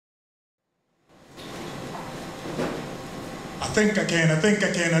I think I can, I think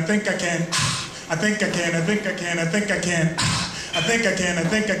I can, I think I can. I think I can, I think I can, I think I can. I think I can, I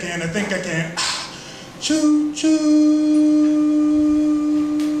think I can, I think I can. Choo choo.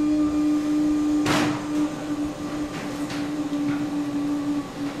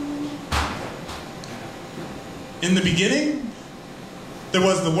 In the beginning, there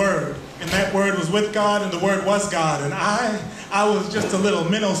was the Word, and that Word was with God, and the Word was God, and I was just a little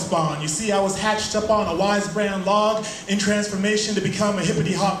minnow spawn. You see, I was hatched up on a wise brown log in transformation to become a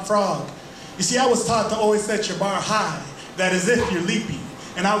hippity-hop frog. You see, I was taught to always set your bar high, that is if you're leapy.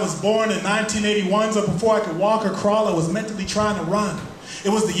 And I was born in 1981, so before I could walk or crawl, I was mentally trying to run. It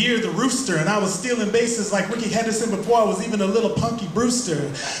was the year of the rooster, and I was stealing bases like Ricky Henderson before I was even a little punky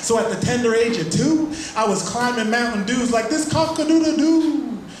Brewster. So at the tender age of 2, I was climbing Mountain Dews like this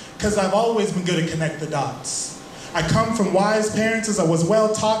cock-a-doodle-doo, because I've always been good at connect the dots. I come from wise parents as I was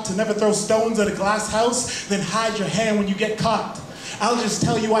well taught to never throw stones at a glass house, then hide your hand when you get caught. I'll just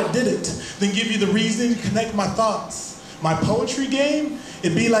tell you I did it, then give you the reason to connect my thoughts. My poetry game,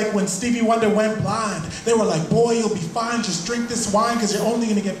 it'd be like when Stevie Wonder went blind. They were like, boy, you'll be fine, just drink this wine because you're only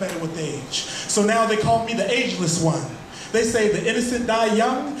gonna get better with age. So now they call me the ageless one. They say the innocent die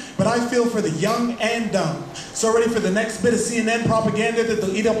young, but I feel for the young and dumb. So ready for the next bit of CNN propaganda that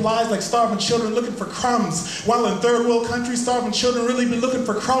they'll eat up lies like starving children looking for crumbs. While in third world countries, starving children really be looking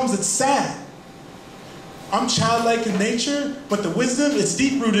for crumbs. It's sad. I'm childlike in nature, but the wisdom, it's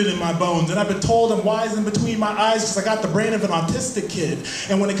deep-rooted in my bones. And I've been told I'm wise in between my eyes because I got the brain of an autistic kid.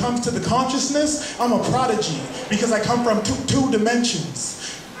 And when it comes to the consciousness, I'm a prodigy because I come from two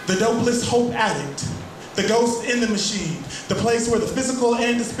dimensions. The dopeless hope addict, the ghost in the machine, the place where the physical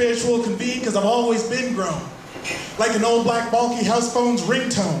and the spiritual convene because I've always been grown. Like an old black bulky house phone's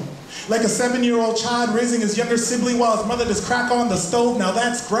ringtone. Like a 7-year-old child raising his younger sibling while his mother does crack on the stove, now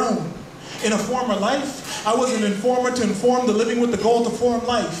that's grown. In a former life, I was an informer to inform the living with the goal to form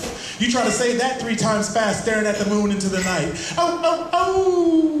life. You try to say that 3 times fast, staring at the moon into the night. Oh, oh,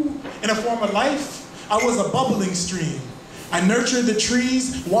 oh! In a former life, I was a bubbling stream. I nurtured the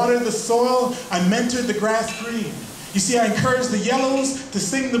trees, watered the soil, I mentored the grass green. You see, I encourage the yellows to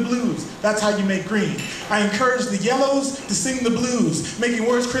sing the blues. That's how you make green. I encourage the yellows to sing the blues, making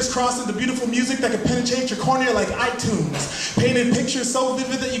words crisscross into beautiful music that can penetrate your cornea like iTunes. Painted pictures so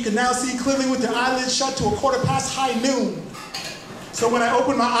vivid that you can now see clearly with your eyelids shut to 1/4 high noon. So when I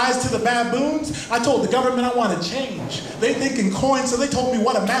opened my eyes to the baboons, I told the government I want to change. They think in coins, so they told me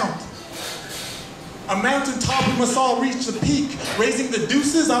what amount. A mountaintop, we must all reach the peak. Raising the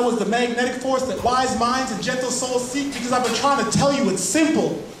deuces, I was the magnetic force that wise minds and gentle souls seek because I've been trying to tell you it's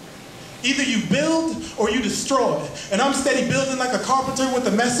simple. Either you build or you destroy. And I'm steady building like a carpenter with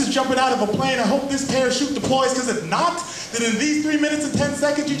a message jumping out of a plane. I hope this parachute deploys because if not, then in these 3 minutes and 10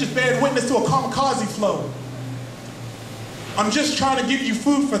 seconds, you just bear witness to a kamikaze flow. I'm just trying to give you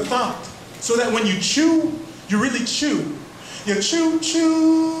food for thought so that when you chew, you really chew. You chew,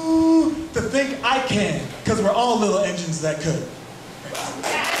 chew, to think I can, because we're all little engines that could.